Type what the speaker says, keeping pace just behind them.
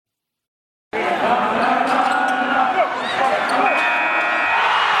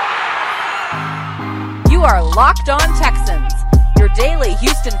On Texans, your daily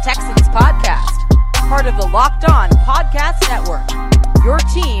Houston Texans podcast. Part of the Locked On Podcast Network, your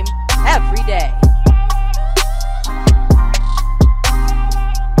team every day.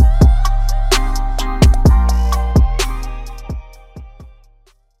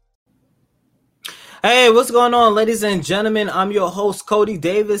 Hey, what's going on, ladies and gentlemen? I'm your host, Cody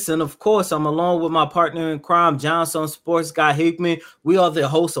Davis, and of course, I'm along with my partner in crime, Johnson Sports Guy Hickman. We are the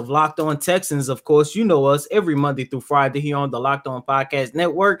hosts of Locked On Texans. Of course, you know us every Monday through Friday here on the Locked On Podcast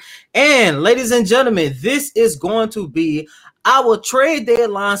Network. And ladies and gentlemen, this is going to be our trade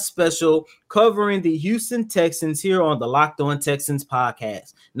deadline special covering the Houston Texans here on the Locked On Texans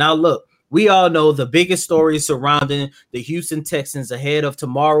podcast. Now, look. We all know the biggest story surrounding the Houston Texans ahead of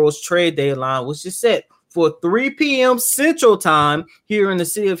tomorrow's trade deadline, which is set for 3 p.m. Central Time here in the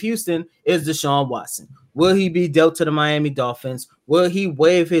city of Houston, is Deshaun Watson. Will he be dealt to the Miami Dolphins? Will he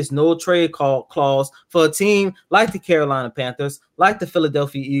waive his no trade clause for a team like the Carolina Panthers, like the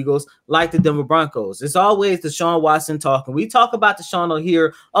Philadelphia Eagles, like the Denver Broncos? It's always Deshaun Watson talking. We talk about Deshaun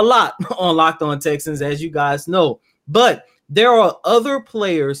here a lot on Locked On Texans, as you guys know. But there are other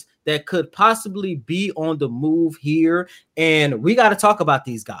players that could possibly be on the move here, and we got to talk about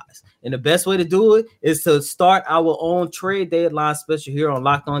these guys. And the best way to do it is to start our own trade deadline special here on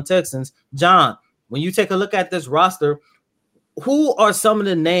Locked On Texans. John, when you take a look at this roster, who are some of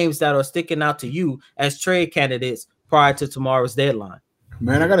the names that are sticking out to you as trade candidates prior to tomorrow's deadline?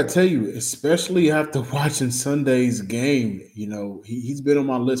 Man, I got to tell you, especially after watching Sunday's game, you know, he's been on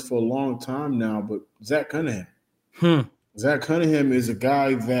my list for a long time now, but Zach Cunningham. Zach Cunningham is a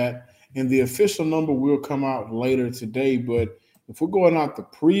guy that, and the official number will come out later today, but if we're going out the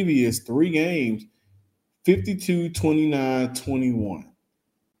previous 3 games, 52, 29, 21.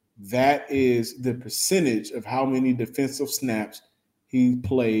 That is the percentage of how many defensive snaps he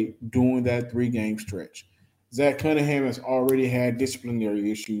played during that 3-game stretch. Zach Cunningham has already had disciplinary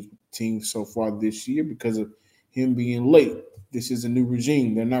issues with the team so far this year because of him being late. This is a new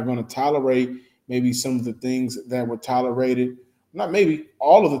regime. They're not going to tolerate maybe some of the things that were tolerated, not maybe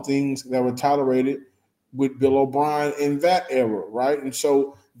all of the things that were tolerated with Bill O'Brien in that era, right? And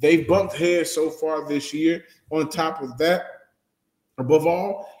so they've bumped heads so far this year. On top of that, above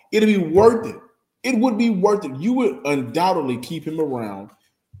all, it'd be worth it. It would be worth it. You would undoubtedly keep him around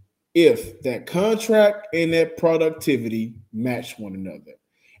if that contract and that productivity match one another.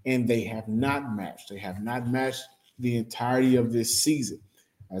 And they have not matched. They have not matched the entirety of this season.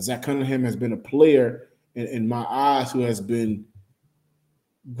 Zach Cunningham has been a player in my eyes who has been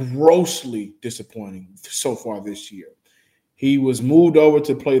grossly disappointing so far this year. He was moved over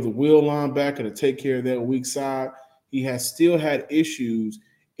to play the wheel linebacker to take care of that weak side. He has still had issues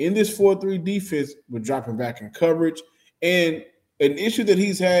in this 4-3 defense with dropping back in coverage. And an issue that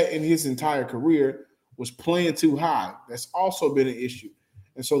he's had in his entire career was playing too high. That's also been an issue.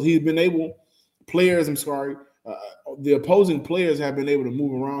 And so he's been able – the opposing players have been able to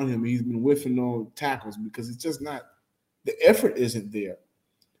move around him. He's been whiffing on tackles because it's just not – the effort isn't there.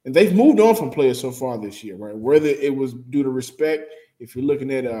 And they've moved on from players so far this year, right? Whether it was due to respect, if you're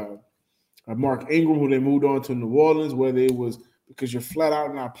looking at Mark Ingram, who they moved on to New Orleans, whether it was because you're flat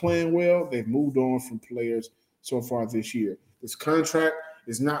out not playing well, they've moved on from players so far this year. This contract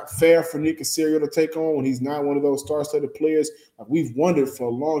is not fair for Nick Caserio to take on when he's not one of those star-studded players. Like we've wondered for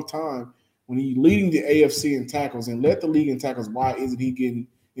a long time, when he's leading the AFC in tackles and led the league in tackles, why isn't he getting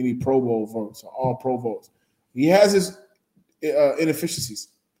any Pro Bowl votes or all Pro votes? He has his inefficiencies.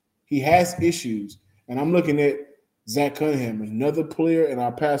 He has issues. And I'm looking at Zach Cunningham, another player, and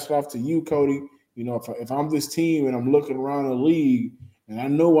I'll pass it off to you, Cody. You know, if I'm this team and I'm looking around the league and I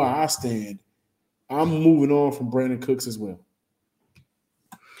know where I stand, I'm moving on from Brandon Cooks as well.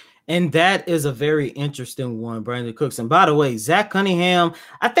 And that is a very interesting one, Brandon Cooks. And by the way, Zach Cunningham,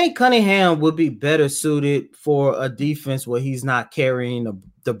 I think Cunningham would be better suited for a defense where he's not carrying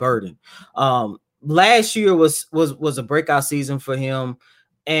the burden. Last year was a breakout season for him.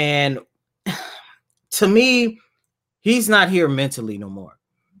 And to me, he's not here mentally no more.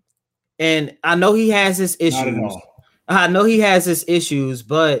 And I know he has his issues.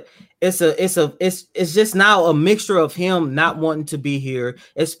 But it's just now a mixture of him not wanting to be here,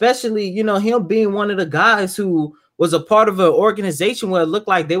 especially, you know, him being one of the guys who was a part of an organization where it looked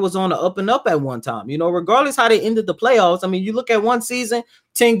like they was on the up and up at one time, you know, regardless how they ended the playoffs. I mean, you look at one season,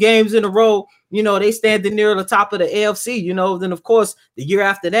 10 games in a row, you know, they standing near the top of the AFC, you know, then of course the year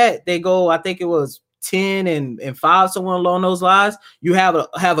after that, they go, I think it was 10 and 5, somewhere along those lines. You have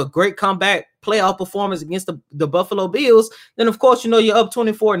a great comeback playoff performance against the Buffalo Bills. Then of course, you know, you're up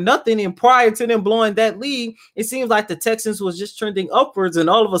 24-0. And prior to them blowing that lead, it seems like the Texans was just trending upwards, and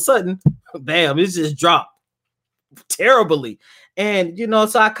all of a sudden, bam, it's just dropped. terribly. And,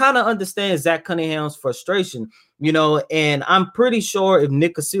 so I kind of understand Zach Cunningham's frustration, and I'm pretty sure if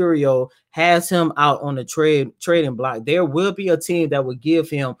Nick Caserio has him out on the trading block, there will be a team that would give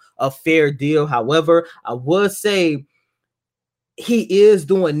him a fair deal. However, I would say he is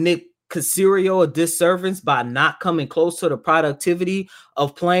doing Nick Caserio a disservice by not coming close to the productivity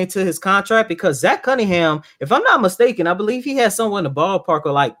of playing to his contract, because Zach Cunningham, if I'm not mistaken, I believe he has somewhere in the ballpark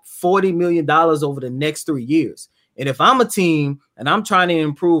of like $40 million over the next 3 years. And if I'm a team and I'm trying to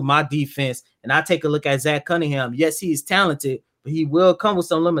improve my defense and I take a look at Zach Cunningham, yes, he is talented, but he will come with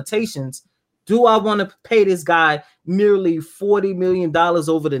some limitations. Do I want to pay this guy nearly $40 million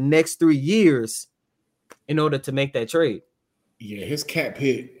over the next 3 years in order to make that trade? Yeah, his cap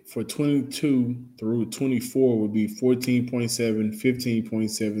hit for 22 through 24 would be 14.7, 15.7,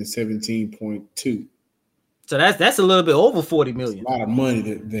 17.2. So that's a little bit over 40 million. That's a lot of money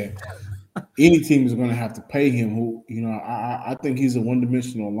that any team is going to have to pay him. Who, I think he's a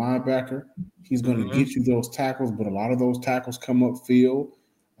one-dimensional linebacker. He's going to get you those tackles, but a lot of those tackles come upfield.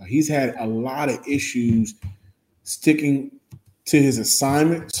 He's had a lot of issues sticking to his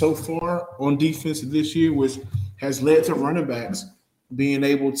assignment so far on defense this year, which has led to running backs being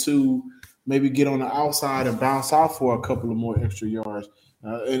able to maybe get on the outside and bounce out for a couple of more extra yards.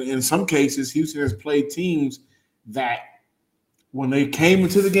 In some cases, Houston has played teams that when they came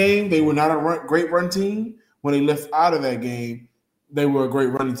into the game, they were not a great run team. When they left out of that game, they were a great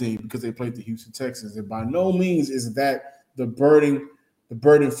running team because they played the Houston Texans. And by no means is that the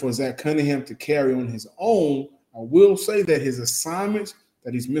burden for Zach Cunningham to carry on his own. I will say that his assignments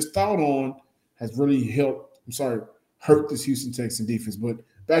that he's missed out on has really hurt this Houston Texans defense. But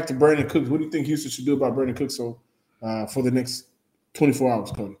back to Brandon Cooks. What do you think Houston should do about Brandon Cooks for the next 24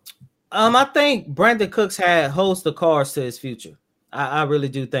 hours, Cody? I think Brandon Cooks holds the cards to his future. I really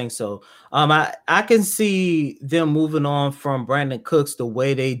do think so. I can see them moving on from Brandon Cooks the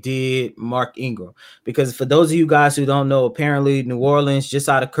way they did Mark Ingram. Because for those of you guys who don't know, apparently New Orleans, just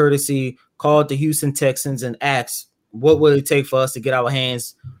out of courtesy, called the Houston Texans and asked, what would it take for us to get our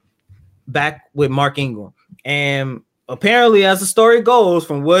hands back with Mark Ingram? And apparently, as the story goes,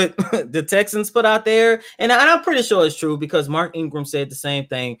 from what the Texans put out there, and I'm pretty sure it's true because Mark Ingram said the same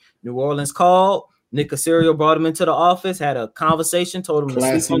thing. New Orleans called. Nick Caserio brought him into the office, had a conversation, told him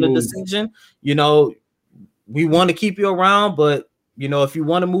to sleep on the decision. We want to keep you around, but, if you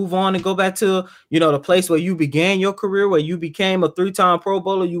want to move on and go back to, the place where you began your career, where you became a 3-time Pro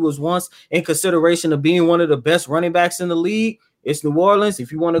Bowler, you was once in consideration of being one of the best running backs in the league. It's New Orleans.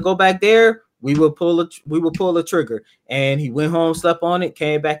 If you want to go back there, we will pull the trigger. And he went home, slept on it,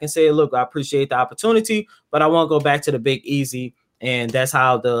 came back and said, look, I appreciate the opportunity, but I want to go back to the Big Easy. And that's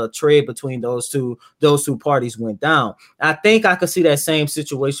how the trade between those two parties went down. I think I could see that same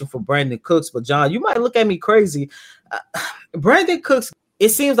situation for Brandon Cooks. But, John, you might look at me crazy. Brandon Cooks, it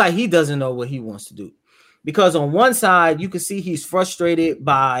seems like he doesn't know what he wants to do. Because on one side, you can see he's frustrated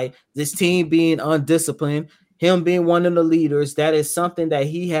by this team being undisciplined, him being one of the leaders. That is something that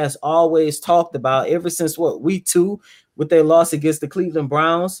he has always talked about ever since week 2 with their loss against the Cleveland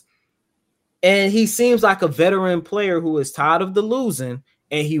Browns. And he seems like a veteran player who is tired of the losing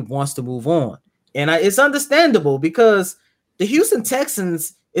and he wants to move on. And it's understandable because the Houston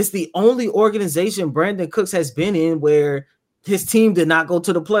Texans is the only organization Brandon Cooks has been in where his team did not go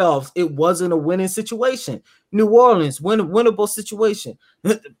to the playoffs. It wasn't a winning situation. New Orleans, winnable situation.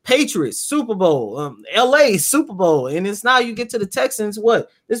 Patriots, Super Bowl. LA, Super Bowl. And it's now you get to the Texans. What?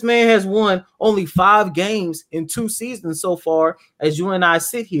 This man has won only 5 games in 2 seasons so far as you and I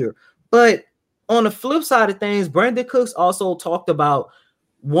sit here. But on the flip side of things, Brandon Cooks also talked about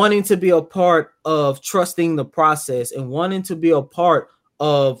wanting to be a part of trusting the process and wanting to be a part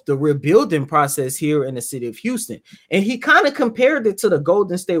of the rebuilding process here in the city of Houston. And he kind of compared it to the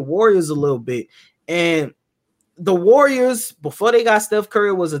Golden State Warriors a little bit. And the Warriors, before they got Steph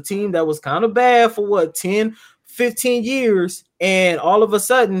Curry, was a team that was kind of bad for 10, 15 years. And all of a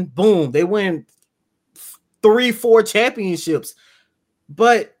sudden, boom, they win 3-4 championships.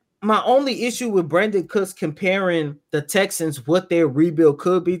 But my only issue with Brandon Cooks comparing the Texans, what their rebuild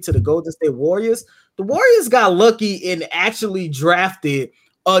could be, to the Golden State Warriors, the Warriors got lucky and actually drafted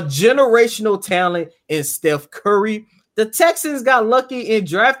a generational talent in Steph Curry. The Texans got lucky and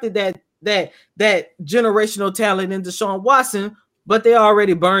drafted that generational talent in Deshaun Watson, but they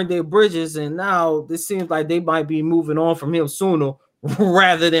already burned their bridges, and now this seems like they might be moving on from him sooner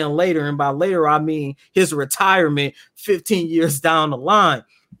rather than later. And by later, I mean his retirement 15 years down the line.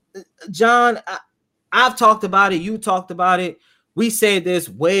 John, I've talked about it. You talked about it. We said this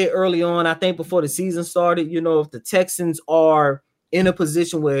way early on, I think before the season started. If the Texans are in a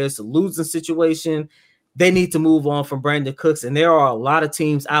position where it's a losing situation, they need to move on from Brandon Cooks. And there are a lot of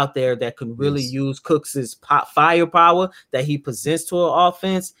teams out there that can really use Cooks's firepower that he presents to an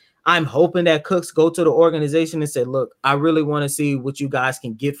offense. I'm hoping that Cooks go to the organization and say, look, I really want to see what you guys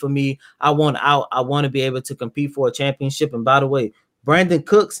can get for me. I want out. I want to be able to compete for a championship. And by the way, Brandon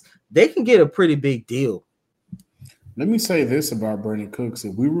Cooks, they can get a pretty big deal. Let me say this about Brandon Cooks.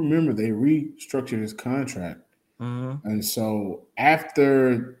 If we remember, they restructured his contract. Mm-hmm. And so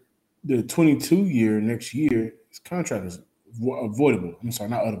after the 22 year next year, his contract is avoidable. I'm sorry,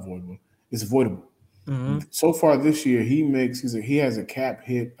 not unavoidable. It's avoidable. Mm-hmm. So far this year, he has a cap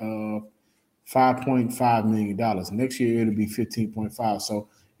hit of $5.5 million. Next year, it'll be $15.5. So,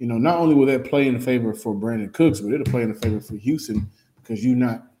 not only will that play in favor for Brandon Cooks, but it'll play in favor for Houston because you'd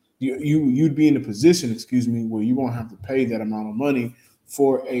be in a position, where you won't have to pay that amount of money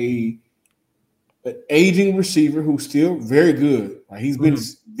for an aging receiver who's still very good. Right? He's been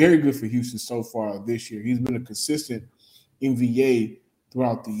very good for Houston so far this year. He's been a consistent MVA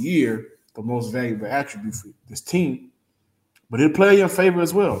throughout the year, the most valuable attribute for this team. But it'll play in your favor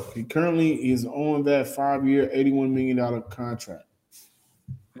as well. He currently is on that 5-year, $81 million contract.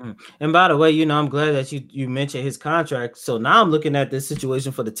 And by the way, I'm glad that you mentioned his contract. So now I'm looking at this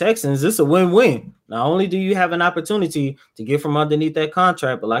situation for the Texans. This is a win-win. Not only do you have an opportunity to get from underneath that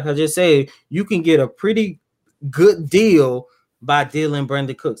contract, but like I just said, you can get a pretty good deal by dealing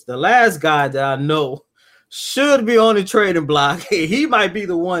Brandon Cooks. The last guy that I know should be on the trading block. He might be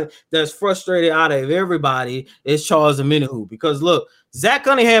the one that's frustrated out of everybody is Charles Omenihu. Because look, Zach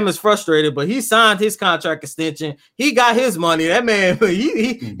Cunningham is frustrated, but he signed his contract extension. He got his money. That man,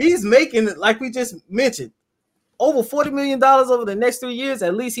 he's making, like we just mentioned, over $40 million over the next 3 years.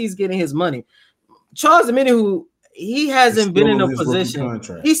 At least he's getting his money. Charles Omenihu, he hasn't been in a position.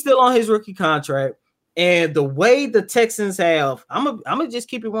 He's still on his rookie contract. And the way the Texans have, I'm gonna just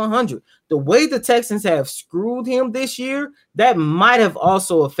keep it 100. The way the Texans have screwed him this year, that might have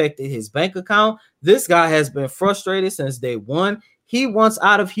also affected his bank account. This guy has been frustrated since day one. He wants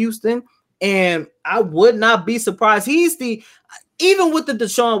out of Houston, and I would not be surprised. Even with the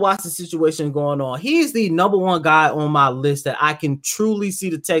Deshaun Watson situation going on, he's the number one guy on my list that I can truly see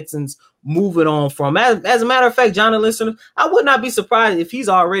the Texans moving on from. As a matter of fact, John and listeners, I would not be surprised if he's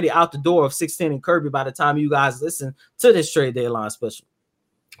already out the door of 610 and Kirby by the time you guys listen to this trade deadline special.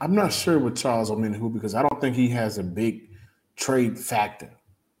 I'm not sure with Charles Omenihu because I don't think he has a big trade factor.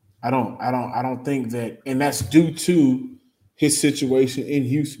 I don't think that, and that's due to his situation in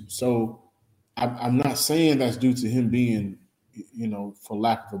Houston. So I'm not saying that's due to him being, for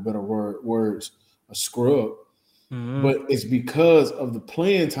lack of a better words, a scrub. Mm-hmm. But it's because of the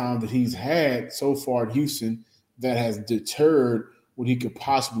playing time that he's had so far at Houston that has deterred what he could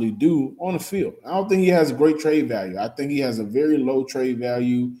possibly do on the field. I don't think he has a great trade value. I think he has a very low trade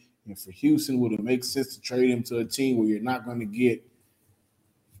value. And for Houston, would it make sense to trade him to a team where you're not going to get,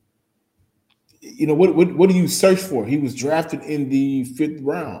 what do you search for? He was drafted in the 5th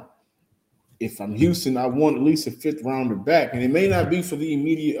round. If I'm Houston, I want at least a 5th rounder back. And it may not be for the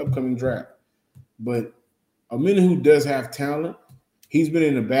immediate upcoming draft. But Omenihu does have talent. He's been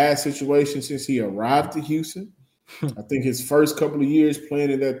in a bad situation since he arrived to Houston. I think his first couple of years playing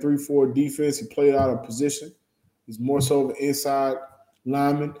in that 3-4 defense, he played out of position. He's more so of an inside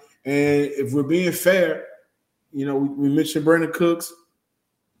lineman. And if we're being fair, we mentioned Brandon Cooks,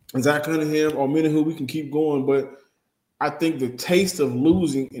 Zach Cunningham, Omenihu, we can keep going. But I think the taste of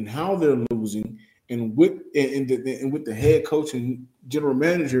losing and how they're losing and with the head coach and general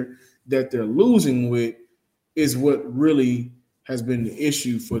manager that they're losing with is what really has been the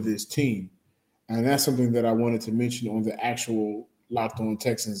issue for this team. And that's something that I wanted to mention on the actual Locked On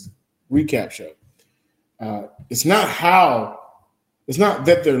Texans recap show. It's not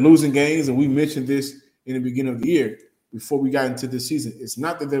that they're losing games, and we mentioned this in the beginning of the year before we got into this season. It's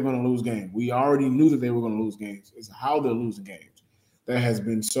not that they're going to lose games. We already knew that they were going to lose games. It's how they're losing games that has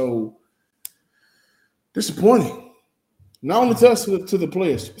been so disappointing. Not only to us, to the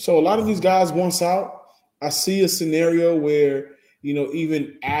players. So a lot of these guys once out. I see a scenario where,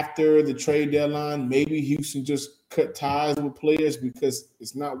 even after the trade deadline, maybe Houston just cut ties with players because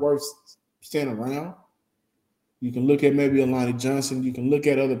it's not worth staying around. You can look at maybe Alani Johnson. You can look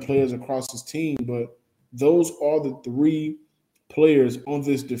at other players across his team, but those are the 3 players on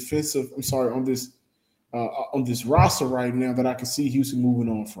this on this roster right now that I can see Houston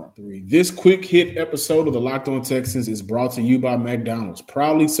moving on from. This quick hit episode of the Locked On Texans is brought to you by McDonald's,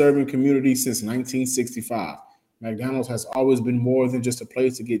 proudly serving communities since 1965. McDonald's has always been more than just a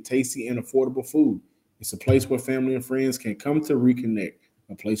place to get tasty and affordable food. It's a place where family and friends can come to reconnect,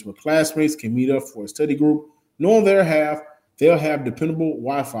 a place where classmates can meet up for a study group, know on their half they'll have dependable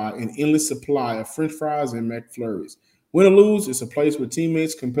Wi-Fi and endless supply of French fries and McFlurries. Win or lose, it's a place where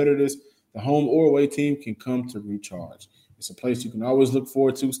teammates, competitors, the home or away team can come to recharge. It's a place you can always look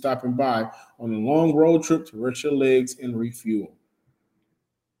forward to stopping by on a long road trip to rest your legs and refuel.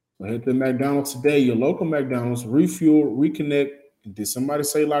 So head to McDonald's today, your local McDonald's, refuel, reconnect. And did somebody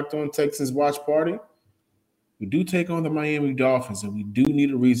say Locked On Texans watch party? We do take on the Miami Dolphins, and we do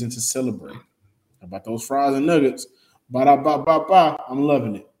need a reason to celebrate. How about those fries and nuggets? Ba-da-ba-ba-ba. I'm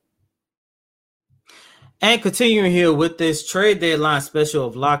loving it. And continuing here with this trade deadline special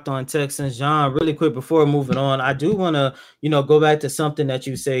of Locked On Texans, John, really quick before moving on, I do want to, go back to something that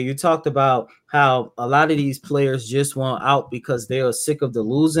you say. You talked about how a lot of these players just want out because they are sick of the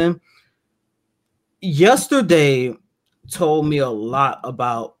losing. Yesterday told me a lot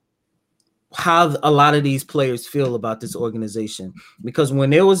about how a lot of these players feel about this organization, because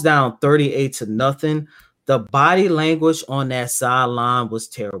when it was down 38-0, the body language on that sideline was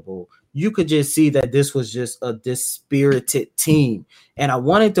terrible. You could just see that this was just a dispirited team. And I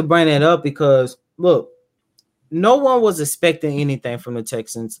wanted to bring that up because, look, no one was expecting anything from the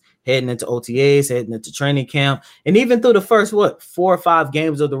Texans heading into OTAs, heading into training camp, and even through the first, 4 or 5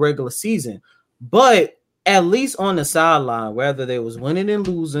 games of the regular season. But at least on the sideline, whether they was winning and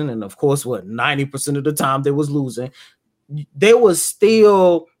losing, and of course, 90% of the time they was losing, they was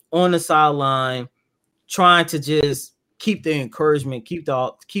still on the sideline trying to just keep the encouragement, keep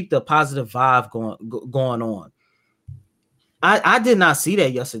the positive vibe going on. I did not see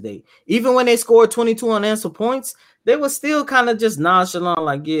that yesterday. Even when they scored 22 unanswered points, they were still kind of just nonchalant,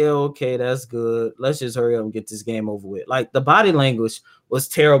 like, yeah, okay, that's good. Let's just hurry up and get this game over with. Like, the body language was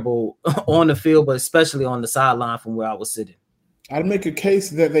terrible on the field, but especially on the sideline from where I was sitting. I'd make a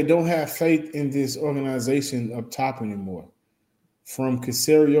case that they don't have faith in this organization up top anymore, from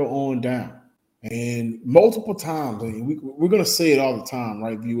Caserio on down. And multiple times, we're going to say it all the time,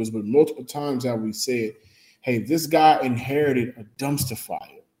 right, viewers? But multiple times that we said, hey, this guy inherited a dumpster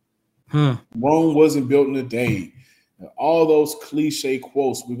fire. Rome wasn't built in a day. All those cliche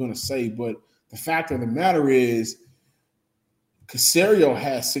quotes we're going to say. But the fact of the matter is, Caserio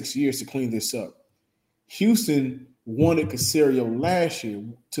has 6 years to clean this up. Houston wanted Caserio last year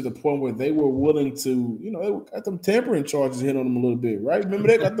to the point where they were willing to, they got them tampering charges hit on them a little bit, right? Remember,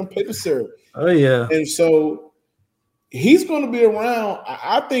 they got them paper syrup. Oh, yeah. And so he's going to be around,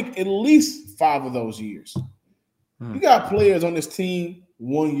 I think, at least 5 of those years. You got players on this team,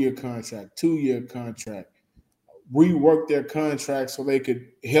 1-year contract, 2-year contract, rework their contract so they could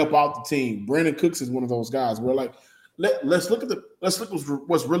help out the team. Brandon Cooks is one of those guys where, like, let's look at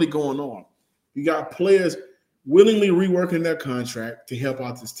what's really going on. You got players willingly reworking their contract to help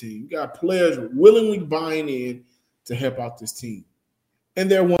out this team. You got players willingly buying in to help out this team.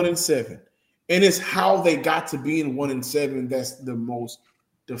 And they're 1-7. And it's how they got to be in 1-7 that's the most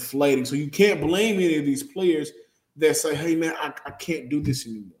deflating. So you can't blame any of these players that say, hey, man, I can't do this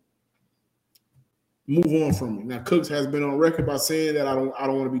anymore. Move on from it. Now, Cooks has been on record by saying that I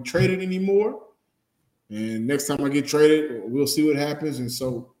don't want to be traded anymore. And next time I get traded, we'll see what happens. And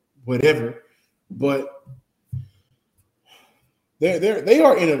so whatever. But they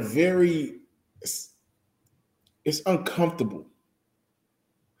are in a very – it's uncomfortable.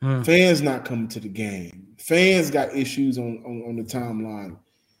 Fans not coming to the game. Fans got issues on the timeline.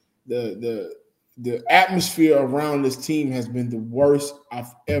 The atmosphere around this team has been the worst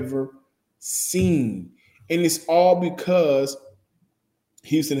I've ever seen. And it's all because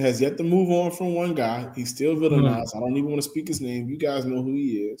Houston has yet to move on from one guy. He's still villainized. I don't even want to speak his name. You guys know who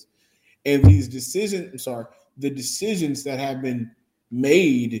he is. And these decisions, the decisions that have been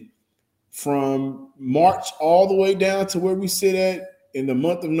made from March all the way down to where we sit at in the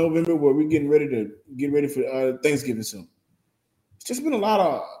month of November, where we're getting ready for Thanksgiving soon. It's just been a lot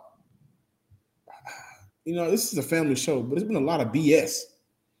of, this is a family show, but it's been a lot of BS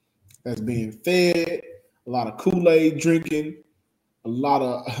that's being fed, a lot of Kool-Aid drinking, a lot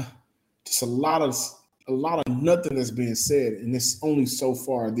of nothing that's being said. And it's only so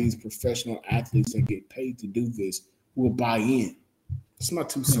far these professional athletes that get paid to do this will buy in. It's my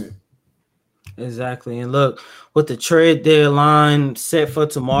 2 cents. Exactly. And look, with the trade deadline set for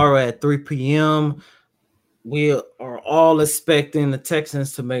tomorrow at 3 p.m., we are all expecting the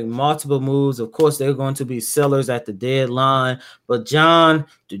Texans to make multiple moves. Of course, they're going to be sellers at the deadline. But, John,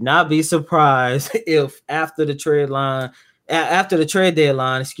 do not be surprised if after the trade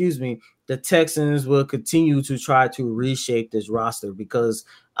deadline, the Texans will continue to try to reshape this roster, because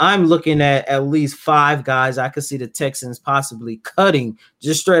I'm looking at least 5 guys I could see the Texans possibly cutting,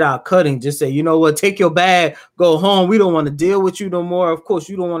 just straight out cutting, just say, you know what, take your bag, go home. We don't want to deal with you no more. Of course,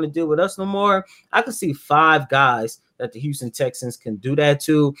 you don't want to deal with us no more. I could see 5 guys that the Houston Texans can do that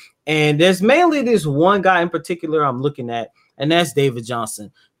to. And there's mainly this one guy in particular I'm looking at, and that's David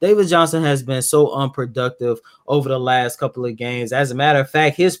Johnson. David Johnson has been so unproductive over the last couple of games. As a matter of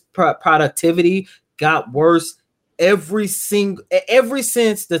fact, his productivity got worse every since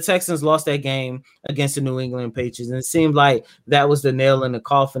the Texans lost that game against the New England Patriots. And it seemed like that was the nail in the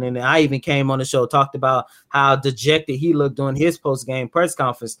coffin. And I even came on the show, talked about how dejected he looked during his post-game press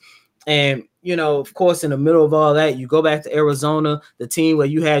conference. And, you know, of course, in the middle of all that, you go back to Arizona, the team where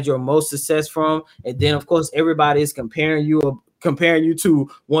you had your most success from. And then, of course, everybody is comparing you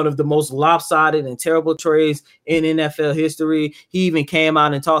to one of the most lopsided and terrible trades in NFL history. He even came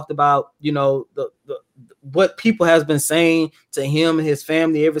out and talked about, you know, the what people has been saying to him and his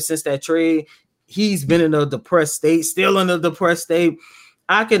family ever since that trade. He's been in a depressed state, still in a depressed state.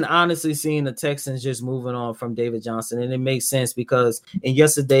 I can honestly see the Texans just moving on from David Johnson, and it makes sense because in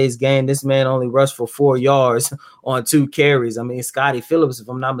yesterday's game, this man only rushed for 4 yards on 2 carries. I mean, Scotty Phillips, if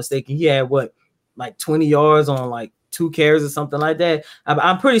I'm not mistaken, he had like 20 yards on like 2 carries or something like that.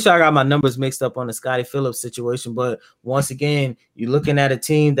 I'm pretty sure I got my numbers mixed up on the Scotty Phillips situation, but once again, you're looking at a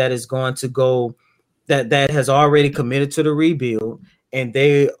team that is going to go that has already committed to the rebuild, and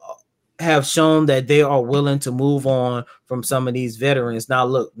they have shown that they are willing to move on from some of these veterans. Now,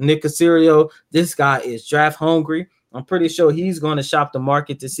 look, Nick Caserio, this guy is draft hungry. I'm pretty sure he's going to shop the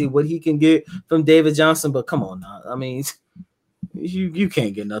market to see what he can get from David Johnson. But come on now. I mean, you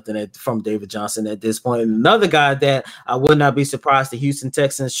can't get nothing from David Johnson at this point. And another guy that I would not be surprised the Houston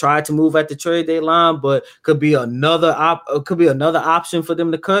Texans tried to move at the trade deadline, but could be another option for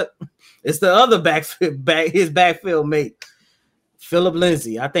them to cut. It's the other his backfield mate, Phillip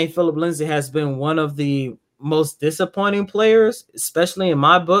Lindsay. I think Phillip Lindsay has been one of the most disappointing players, especially in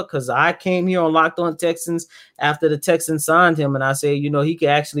my book, because I came here on Locked On Texans after the Texans signed him, and I said, you know, he could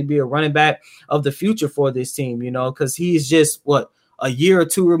actually be a running back of the future for this team, you know, because he's just a year or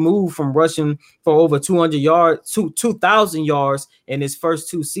two removed from rushing for over 200 yards, 2,000 yards in his first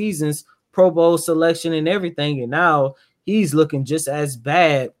 2 seasons, Pro Bowl selection and everything, and now he's looking just as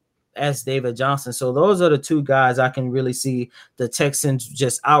bad as David Johnson. So those are the 2 guys I can really see the Texans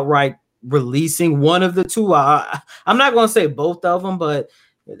just outright releasing. One of the 2. I'm not going to say both of them, but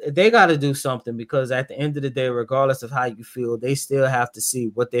they got to do something, because at the end of the day, regardless of how you feel, they still have to see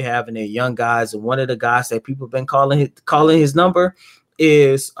what they have in their young guys. And one of the guys that people have been calling his number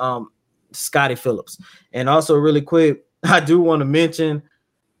is Scotty Phillips. And also really quick, I do want to mention,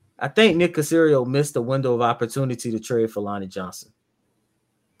 I think Nick Caserio missed the window of opportunity to trade for Lonnie Johnson.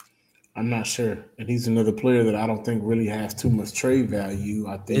 I'm not sure, and he's another player that I don't think really has too much trade value.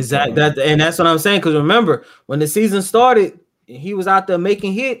 I think exactly and that's what I'm saying. Because remember, when the season started, he was out there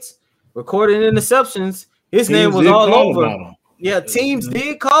making hits, recording interceptions. His name was all over. Yeah, teams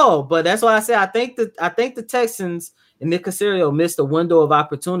did call, but that's why I say I think the Texans and Nick Caserio missed a window of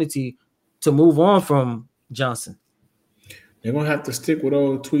opportunity to move on from Johnson. They're gonna have to stick with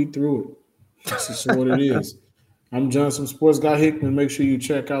old tweet through it. That's just what it is. I'm Johnson Sports Guy Hickman. Make sure you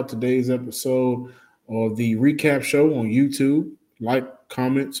check out today's episode of the recap show on YouTube. Like,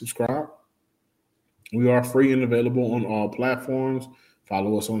 comment, subscribe. We are free and available on all platforms.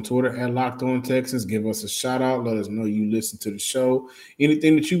 Follow us on Twitter at Locked On Texans. Give us a shout out. Let us know you listen to the show.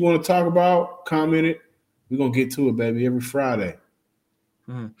 Anything that you want to talk about, comment it. We're going to get to it, baby, every Friday.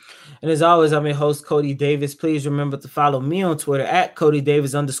 And as always, I'm your host, Cody Davis. Please remember to follow me on Twitter at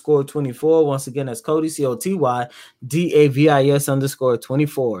CodyDavis_24. Once again, that's Cody, CotyDavis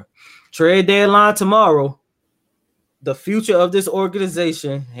 _24. Trade deadline tomorrow. The future of this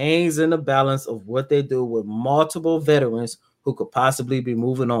organization hangs in the balance of what they do with multiple veterans who could possibly be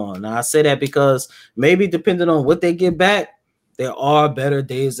moving on. Now, I say that because maybe depending on what they get back, there are better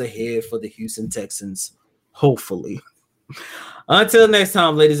days ahead for the Houston Texans, hopefully. Until next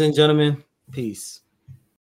time, ladies and gentlemen, peace.